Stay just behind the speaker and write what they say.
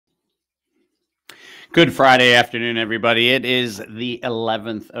Good Friday afternoon, everybody. It is the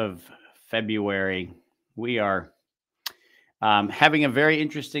 11th of February. We are having a very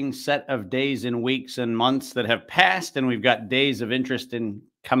interesting set of days and weeks and months that have passed, and we've got days of interest in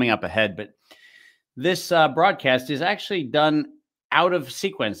coming up ahead. But this broadcast is actually done out of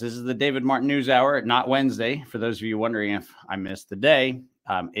sequence. This is the David Martin News Hour, not Wednesday. For those of you wondering if I missed the day,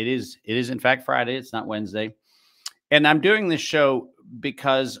 it is in fact Friday. It's not Wednesday. And I'm doing this show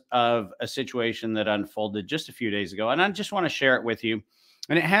because of a situation that unfolded just a few days ago. And I just want to share it with you.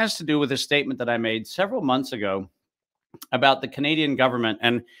 And it has to do with a statement that I made several months ago about the Canadian government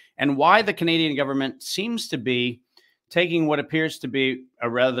and why the Canadian government seems to be taking what appears to be a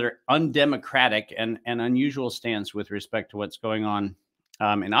rather undemocratic and unusual stance with respect to what's going on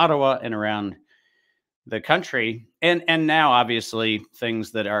in Ottawa and around the country, and now obviously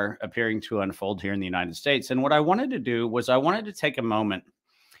things that are appearing to unfold here in the United States. And what I wanted to do was I wanted to take a moment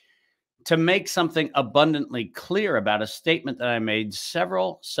to make something abundantly clear about a statement that I made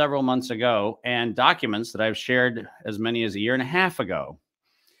several months ago and documents that I've shared as many as a year and a half ago.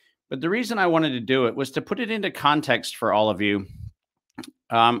 But the reason I wanted to do it was to put it into context for all of you.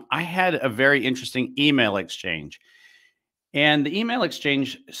 I had a very interesting email exchange, and the email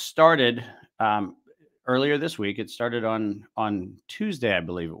exchange started earlier this week. It started on Tuesday, I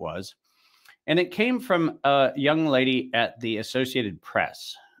believe it was. And it came from a young lady at the Associated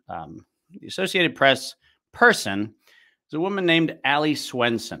Press. The Associated Press person is a woman named Allie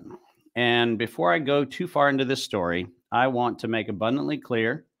Swenson. And before I go too far into this story, I want to make abundantly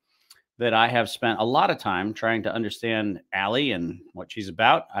clear that I have spent a lot of time trying to understand Allie and what she's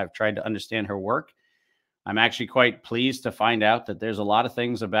about. I've tried to understand her work. I'm actually quite pleased to find out that there's a lot of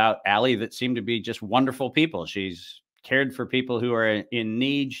things about Allie that seem to be just wonderful people. She's cared for people who are in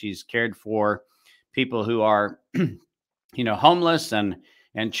need. She's cared for people who are, homeless and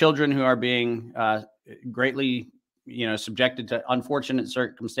children who are being greatly, subjected to unfortunate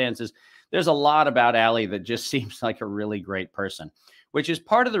circumstances. There's a lot about Allie that just seems like a really great person, which is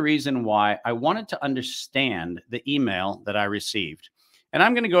part of the reason why I wanted to understand the email that I received. And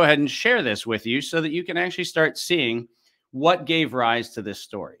I'm going to go ahead and share this with you so that you can actually start seeing what gave rise to this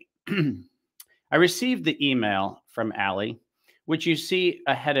story. I received the email from Allie, which you see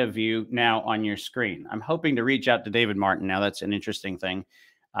ahead of you now on your screen. I'm hoping to reach out to David Martin. Now, that's an interesting thing.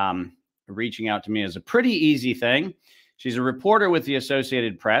 Reaching out to me is a pretty easy thing. She's a reporter with the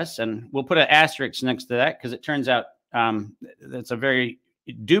Associated Press, and we'll put an asterisk next to that because it turns out that's a very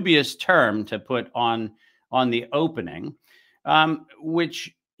dubious term to put on the opening.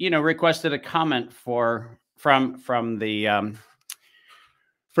 Which, requested a comment for a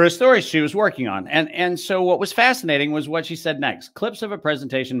story she was working on. And so what was fascinating was what she said next. Clips of a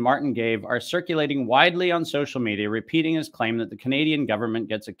presentation Martin gave are circulating widely on social media, repeating his claim that the Canadian government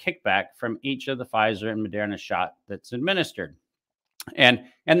gets a kickback from each of the Pfizer and Moderna shot that's administered. And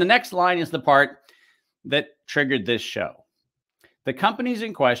the next line is the part that triggered this show. The companies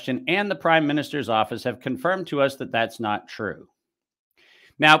in question and the Prime Minister's office have confirmed to us that that's not true.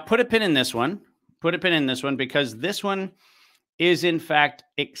 Now, put a pin in this one. Put a pin in this one because this one is, in fact,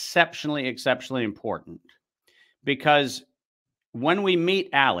 exceptionally important. Because when we meet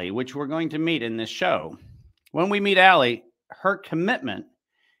Allie, which we're going to meet in this show, when we meet Allie, her commitment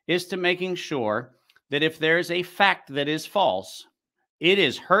is to making sure that if there's a fact that is false, it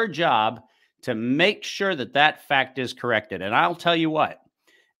is her job to make sure that that fact is corrected. And I'll tell you what,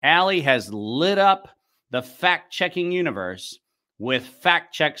 Allie has lit up the fact-checking universe with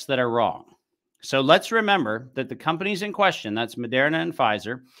fact checks that are wrong. So let's remember that the companies in question, that's Moderna and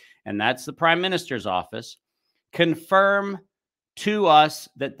Pfizer, and that's the Prime Minister's office, confirm to us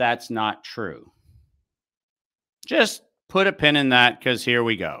that that's not true. Just put a pin in that because here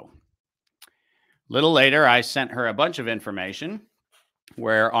we go. A little later, I sent her a bunch of information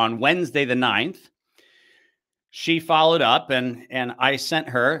where on Wednesday the 9th, she followed up and I sent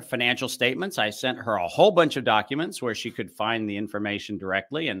her financial statements. I sent her a whole bunch of documents where she could find the information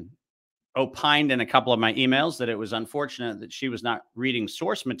directly and opined in a couple of my emails that it was unfortunate that she was not reading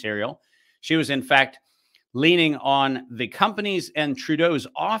source material. She was, in fact, leaning on the companies and Trudeau's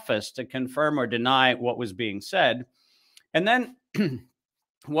office to confirm or deny what was being said. And then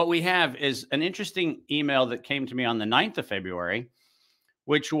what we have is an interesting email that came to me on the 9th of February,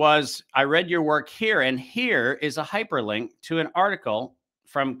 which was, I read your work here, and here is a hyperlink to an article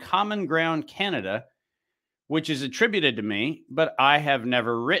from Common Ground Canada, which is attributed to me, but I have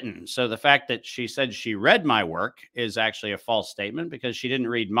never written. So the fact that she said she read my work is actually a false statement because she didn't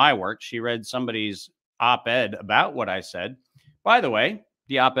read my work. She read somebody's op-ed about what I said. By the way,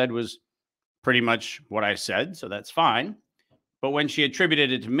 the op-ed was pretty much what I said, so that's fine. But when she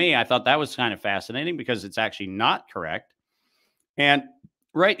attributed it to me, I thought that was kind of fascinating because it's actually not correct. And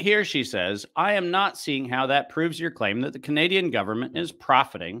right here, she says, I am not seeing how that proves your claim that the Canadian government is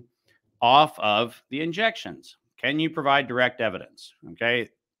profiting off of the injections. Can you provide direct evidence? Okay,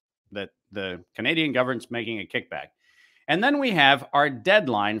 that the Canadian government's making a kickback. And then we have our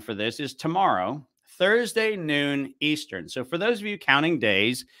deadline for this is tomorrow, Thursday, noon Eastern. So for those of you counting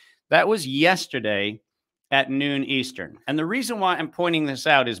days, that was yesterday at noon Eastern. And the reason why I'm pointing this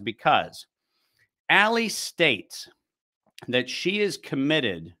out is because Allie states that she is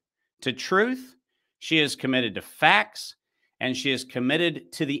committed to truth, she is committed to facts, and she is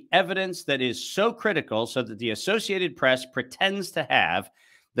committed to the evidence that is so critical so that the Associated Press pretends to have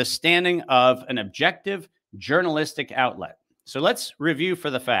the standing of an objective journalistic outlet. So let's review for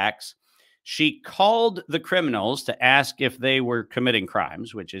the facts. She called the criminals to ask if they were committing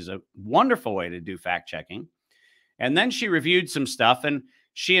crimes, which is a wonderful way to do fact checking. And then she reviewed some stuff, and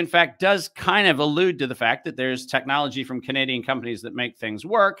she, in fact, does kind of allude to the fact that there's technology from Canadian companies that make things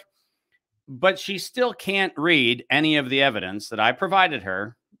work, but she still can't read any of the evidence that I provided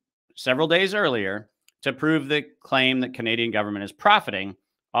her several days earlier to prove the claim that Canadian government is profiting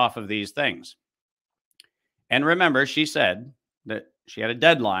off of these things. And remember, she said that she had a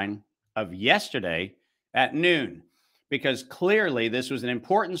deadline of yesterday at noon, because clearly this was an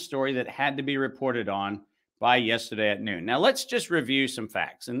important story that had to be reported on by yesterday at noon. Now, let's just review some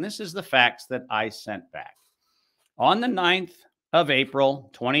facts. And this is the facts that I sent back. On the 9th of April,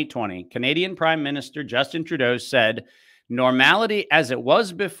 2020, Canadian Prime Minister Justin Trudeau said, normality as it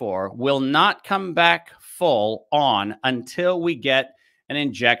was before will not come back full on until we get an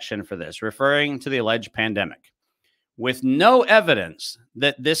injection for this, referring to the alleged pandemic. With no evidence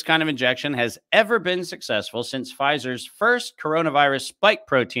that this kind of injection has ever been successful since Pfizer's first coronavirus spike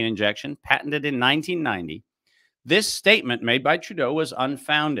protein injection, patented in 1990, this statement made by Trudeau was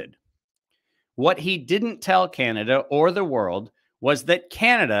unfounded. What he didn't tell Canada or the world was that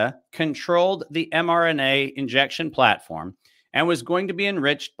Canada controlled the mRNA injection platform and was going to be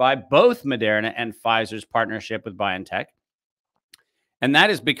enriched by both Moderna and Pfizer's partnership with BioNTech. And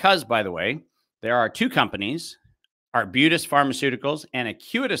that is because, by the way, there are two companies, Arbutus Pharmaceuticals and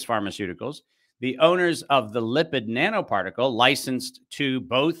Acuitas Pharmaceuticals, the owners of the lipid nanoparticle licensed to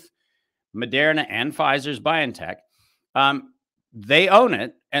both Moderna and Pfizer's BioNTech. They own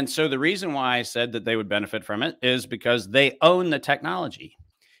it. And so the reason why I said that they would benefit from it is because they own the technology.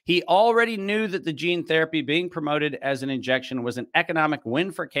 He already knew that the gene therapy being promoted as an injection was an economic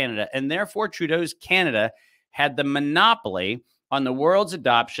win for Canada, and therefore Trudeau's Canada had the monopoly on the world's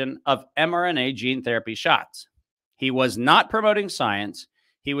adoption of mRNA gene therapy shots. He was not promoting science.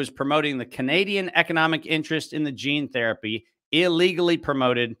 He was promoting the Canadian economic interest in the gene therapy illegally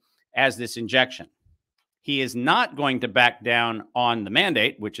promoted as this injection. He is not going to back down on the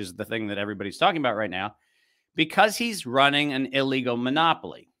mandate, which is the thing that everybody's talking about right now, because he's running an illegal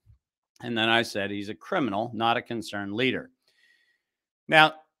monopoly. And then I said he's a criminal, not a concerned leader.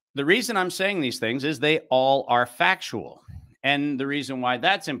 Now, the reason I'm saying these things is they all are factual. And the reason why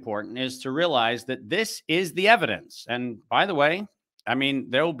that's important is to realize that this is the evidence. And by the way, I mean,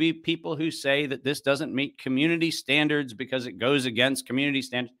 there will be people who say that this doesn't meet community standards because it goes against community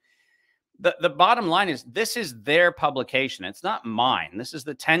standards. The bottom line is this is their publication. It's not mine. This is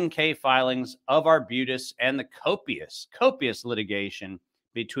the 10K filings of Arbutus and the copious litigation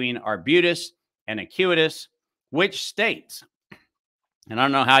between Arbutus and Acuitas, which states, and I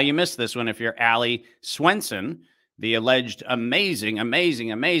don't know how you missed this one if you're Allie Swenson, the alleged amazing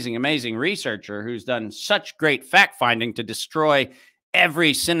researcher who's done such great fact-finding to destroy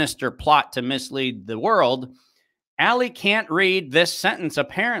every sinister plot to mislead the world. Allie can't read this sentence,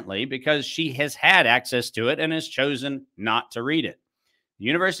 apparently, because she has had access to it and has chosen not to read it. The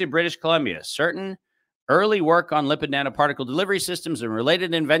University of British Columbia, certain early work on lipid nanoparticle delivery systems and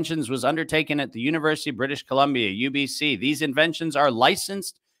related inventions was undertaken at the University of British Columbia, UBC. These inventions are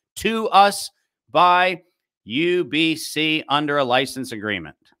licensed to us by UBC under a license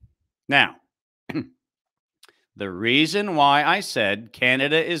agreement. Now, the reason why I said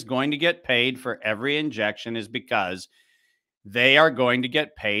Canada is going to get paid for every injection is because they are going to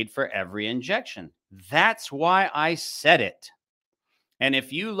get paid for every injection. That's why I said it. And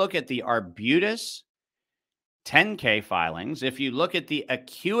if you look at the Arbutus 10K filings, if you look at the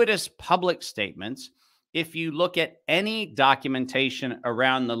Acuitas public statements, if you look at any documentation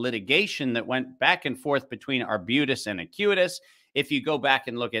around the litigation that went back and forth between Arbutus and Acuitas, if you go back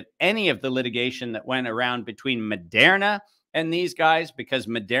and look at any of the litigation that went around between Moderna and these guys, because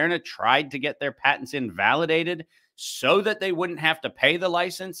Moderna tried to get their patents invalidated so that they wouldn't have to pay the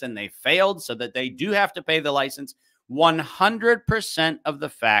license, and they failed so that they do have to pay the license. 100% of the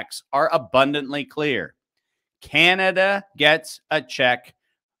facts are abundantly clear. Canada gets a check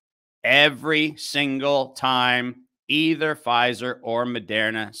every single time either Pfizer or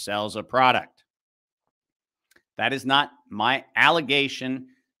Moderna sells a product. That is not my allegation.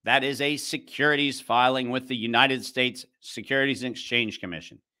 That is a securities filing with the United States Securities and Exchange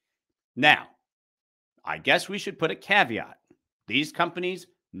Commission. Now, I guess we should put a caveat. These companies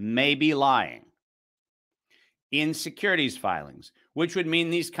may be lying in securities filings, which would mean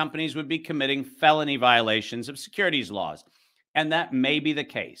these companies would be committing felony violations of securities laws. And that may be the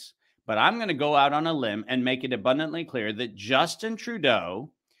case. But I'm going to go out on a limb and make it abundantly clear that Justin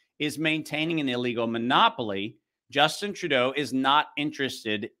Trudeau is maintaining an illegal monopoly. Justin Trudeau is not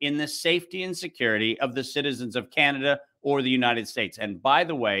interested in the safety and security of the citizens of Canada or the United States. And by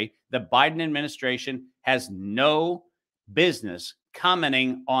the way, the Biden administration has no business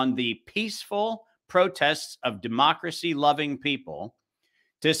commenting on the peaceful protests of democracy-loving people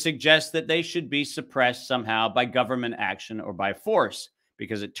to suggest that they should be suppressed somehow by government action or by force.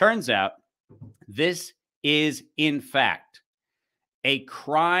 Because it turns out this is, in fact, a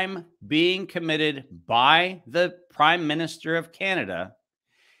crime being committed by the Prime Minister of Canada,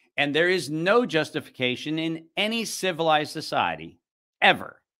 and there is no justification in any civilized society,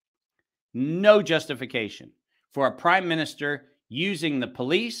 ever, no justification for a Prime Minister using the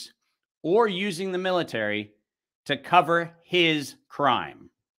police or using the military to cover his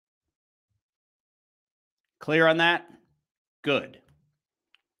crime. Clear on that? Good.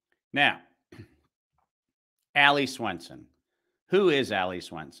 Now, Allie Swenson. Who is Allie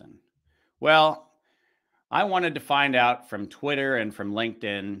Swenson? Well, I wanted to find out from Twitter and from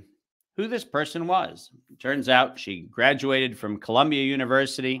LinkedIn who this person was. It turns out she graduated from Columbia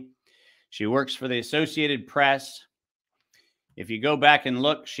University. She works for the Associated Press. If you go back and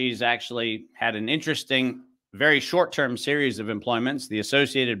look, she's actually had an interesting, very short-term series of employments, the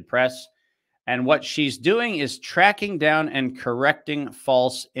Associated Press. And what she's doing is tracking down and correcting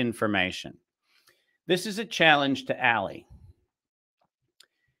false information. This is a challenge to Allie.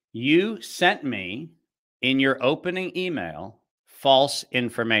 You sent me in your opening email false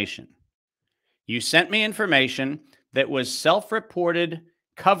information. You sent me information that was self-reported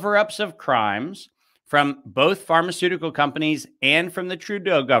cover-ups of crimes from both pharmaceutical companies and from the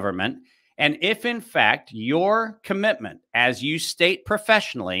Trudeau government. And if in fact your commitment, as you state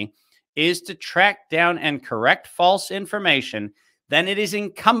professionally, is to track down and correct false information, then it is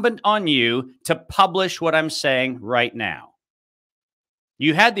incumbent on you to publish what I'm saying right now.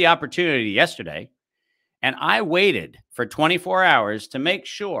 You had the opportunity yesterday, and I waited for 24 hours to make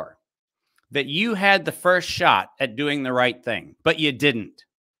sure that you had the first shot at doing the right thing, but you didn't.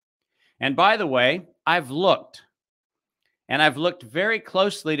 And by the way, I've looked, and I've looked very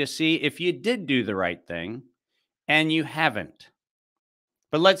closely to see if you did do the right thing, and you haven't.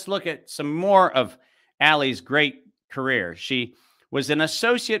 But let's look at some more of Allie's great career. She was an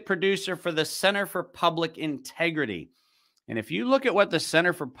associate producer for the Center for Public Integrity. And if you look at what the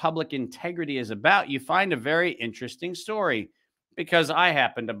Center for Public Integrity is about, you find a very interesting story, because I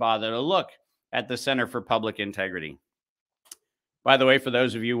happened to bother to look at the Center for Public Integrity. By the way, for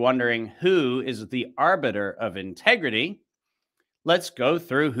those of you wondering who is the arbiter of integrity, let's go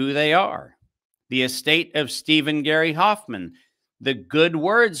through who they are. The estate of Stephen Gary Hoffman, the Good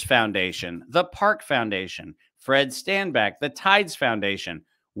Words Foundation, the Park Foundation, Fred Standback, the Tides Foundation,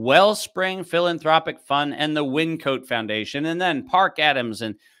 Wellspring Philanthropic Fund, and the Wyncote Foundation, and then Park Adams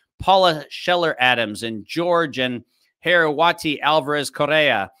and Paula Scheller Adams and George and Herawati Alvarez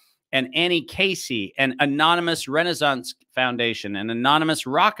Correa and Annie Casey and Anonymous Renaissance Foundation and Anonymous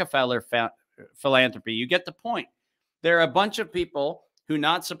Rockefeller Philanthropy. You get the point. There are a bunch of people who,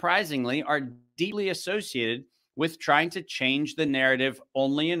 not surprisingly, are deeply associated with trying to change the narrative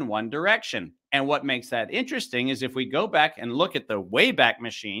only in one direction. And what makes that interesting is if we go back and look at the Wayback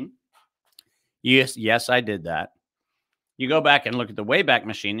Machine, yes, I did that. You go back and look at the Wayback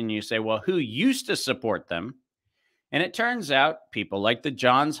Machine and you say, well, who used to support them? And it turns out people like the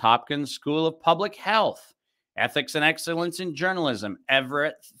Johns Hopkins School of Public Health, Ethics and Excellence in Journalism,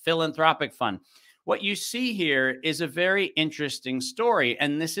 Everett Philanthropic Fund. What you see here is a very interesting story.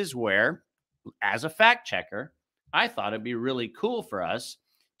 And this is where, as a fact checker, I thought it'd be really cool for us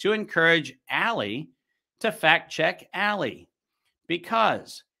to encourage Allie to fact check Allie,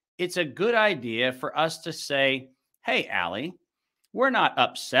 because it's a good idea for us to say, hey, Allie, we're not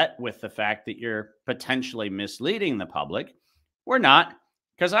upset with the fact that you're potentially misleading the public. We're not,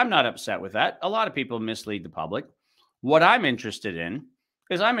 because I'm not upset with that. A lot of people mislead the public. What I'm interested in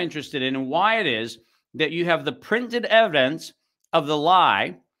is why it is that you have the printed evidence of the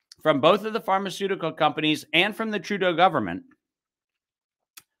lie from both of the pharmaceutical companies and from the Trudeau government.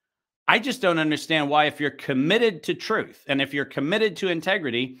 I just don't understand why, if you're committed to truth and if you're committed to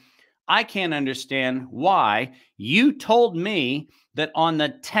integrity, I can't understand why you told me that on the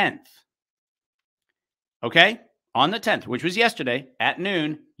 10th, okay, on the 10th, which was yesterday at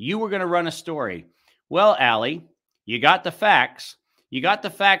noon, you were going to run a story. Well, Allie, you got the facts. You got the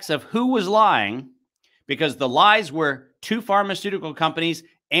facts of who was lying, because the lies were 2 pharmaceutical companies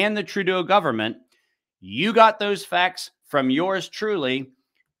and the Trudeau government. You got those facts from yours truly.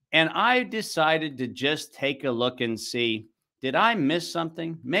 And I decided to just take a look and see, did I miss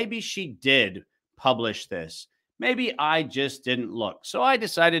something? Maybe she did publish this. Maybe I just didn't look. So I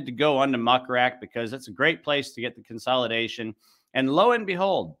decided to go onto Muck Rack, because it's a great place to get the consolidation. And lo and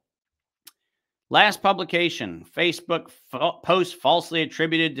behold, last publication, Facebook post falsely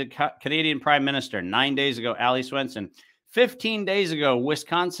attributed to Canadian Prime Minister. 9 days ago, Allie Swenson. 15 days ago,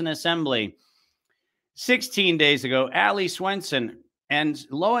 Wisconsin Assembly. 16 days ago, Allie Swenson. And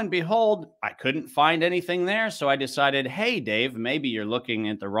lo and behold, I couldn't find anything there. So I decided, hey, Dave, maybe you're looking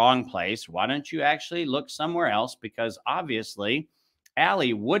at the wrong place. Why don't you actually look somewhere else? Because obviously,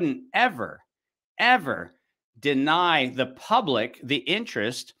 Allie wouldn't ever, ever deny the public the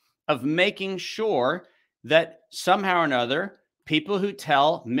interest of making sure that somehow or another, people who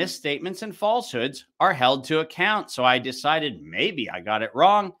tell misstatements and falsehoods are held to account. So I decided maybe I got it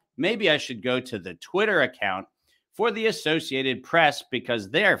wrong. Maybe I should go to the Twitter account for the Associated Press, because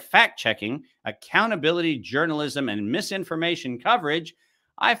they're fact-checking accountability, journalism, and misinformation coverage.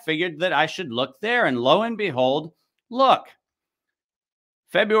 I figured that I should look there, and lo and behold, look,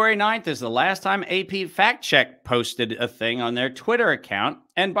 February 9th is the last time AP Fact Check posted a thing on their Twitter account.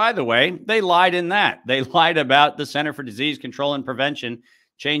 And by the way, they lied in that. They lied about the Center for Disease Control and Prevention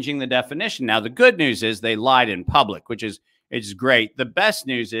changing the definition. Now, the good news is they lied in public, which is great. The best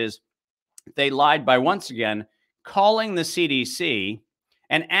news is they lied by, once again, calling the CDC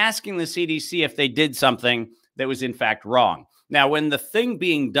and asking the CDC if they did something that was in fact wrong. Now, when the thing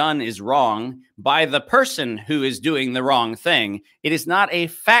being done is wrong by the person who is doing the wrong thing, it is not a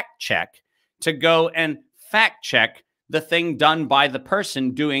fact check to go and fact check the thing done by the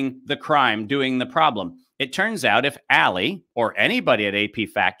person doing the crime, doing the problem. It turns out if Allie or anybody at AP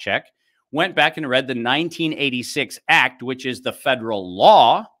Fact Check went back and read the 1986 Act, which is the federal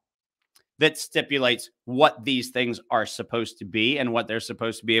law that stipulates what these things are supposed to be and what they're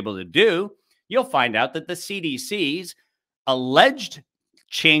supposed to be able to do, you'll find out that the CDC's alleged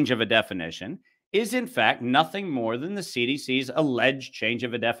change of a definition is in fact nothing more than the CDC's alleged change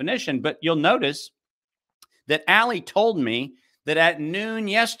of a definition. But you'll notice that Allie told me that at noon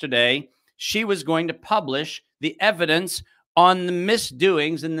yesterday, she was going to publish the evidence on the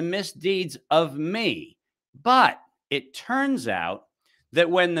misdoings and the misdeeds of me. But it turns out that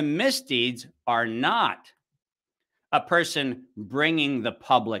when the misdeeds are not a person bringing the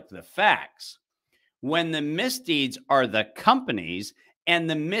public the facts, when the misdeeds are the companies and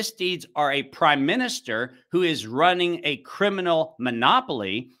the misdeeds are a prime minister who is running a criminal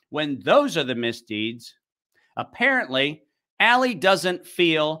monopoly, when those are the misdeeds, apparently Allie doesn't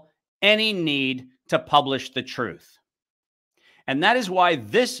feel any need to publish the truth. And that is why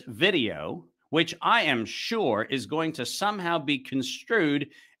this video, which I am sure is going to somehow be construed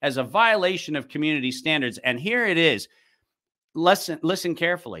as a violation of community standards. And here it is. Listen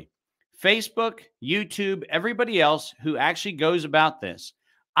carefully. Facebook, YouTube, everybody else who actually goes about this,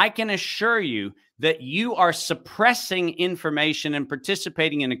 I can assure you that you are suppressing information and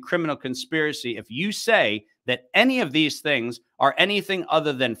participating in a criminal conspiracy if you say that any of these things are anything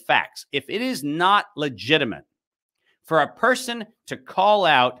other than facts. If it is not legitimate for a person to call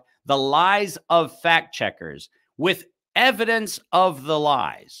out the lies of fact checkers with evidence of the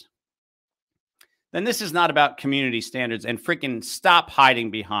lies, then this is not about community standards. And freaking stop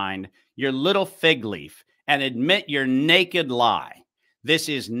hiding behind your little fig leaf and admit your naked lie. This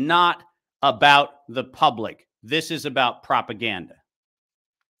is not about the public. This is about propaganda.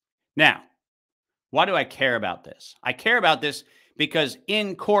 Now, why do I care about this? I care about this because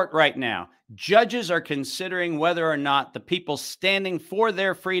in court right now, judges are considering whether or not the people standing for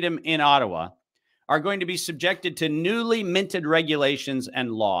their freedom in Ottawa are going to be subjected to newly minted regulations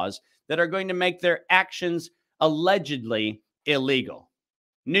and laws that are going to make their actions allegedly illegal.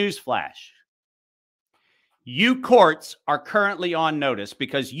 Newsflash. You courts are currently on notice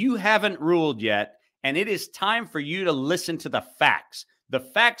because you haven't ruled yet, and it is time for you to listen to the facts. The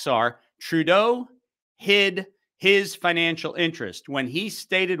facts are Trudeau hid his financial interest when he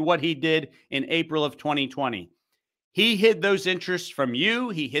stated what he did in April of 2020. He hid those interests from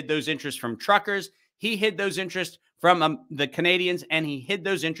you. He hid those interests from truckers. He hid those interests from the Canadians, and he hid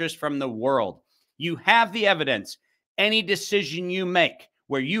those interests from the world. You have the evidence. Any decision you make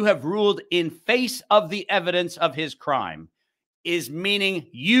where you have ruled in face of the evidence of his crime is meaning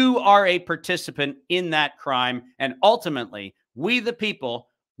you are a participant in that crime. And ultimately, we, the people,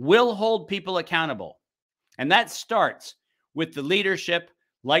 will hold people accountable. And that starts with the leadership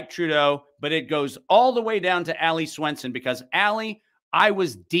like Trudeau, but it goes all the way down to Ali Swenson, because Ali, I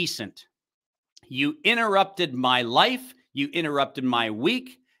was decent. You interrupted my life. You interrupted my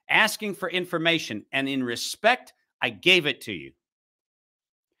week asking for information. And in respect, I gave it to you.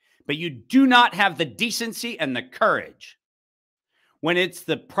 But you do not have the decency and the courage when it's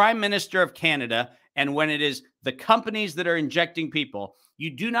the Prime Minister of Canada and when it is the companies that are injecting people.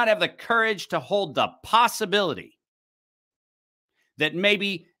 You do not have the courage to hold the possibility that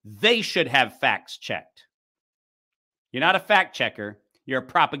maybe they should have facts checked. You're not a fact checker. You're a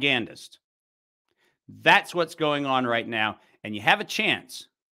propagandist. That's what's going on right now. And you have a chance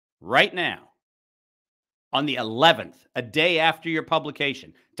right now on the 11th, a day after your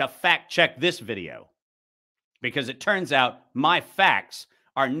publication, to fact check this video. Because it turns out my facts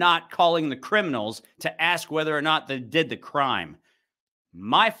are not calling the criminals to ask whether or not they did the crime.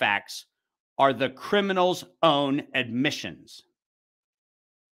 My facts are the criminals' own admissions.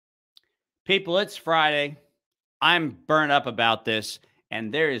 People, it's Friday. I'm burnt up about this,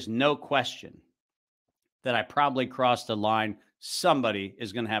 and there is no question that I probably crossed a line somebody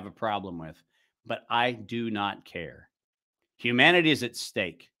is going to have a problem with. But I do not care. Humanity is at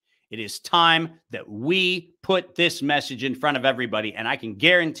stake. It is time that we put this message in front of everybody. And I can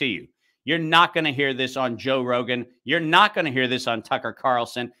guarantee you, you're not going to hear this on Joe Rogan. You're not going to hear this on Tucker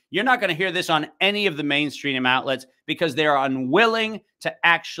Carlson. You're not going to hear this on any of the mainstream outlets because they are unwilling to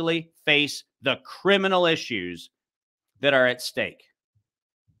actually face the criminal issues that are at stake.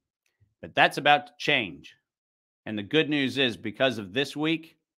 But that's about to change. And the good news is, because of this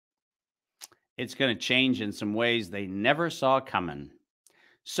week, it's going to change in some ways they never saw coming.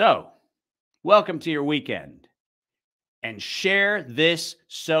 So, welcome to your weekend. And share this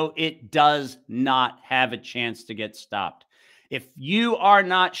so it does not have a chance to get stopped. If you are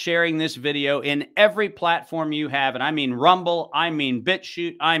not sharing this video in every platform you have, and I mean Rumble, I mean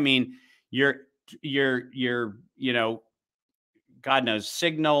BitChute, I mean your God knows,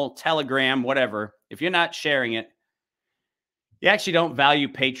 Signal, Telegram, whatever. If you're not sharing it, you actually don't value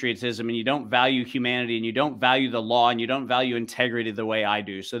patriotism, and you don't value humanity, and you don't value the law, and you don't value integrity the way I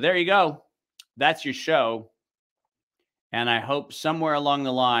do. So there you go. That's your show. And I hope somewhere along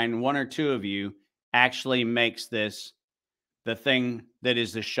the line, one or two of you actually makes this the thing that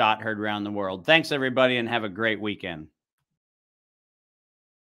is the shot heard around the world. Thanks, everybody, and have a great weekend.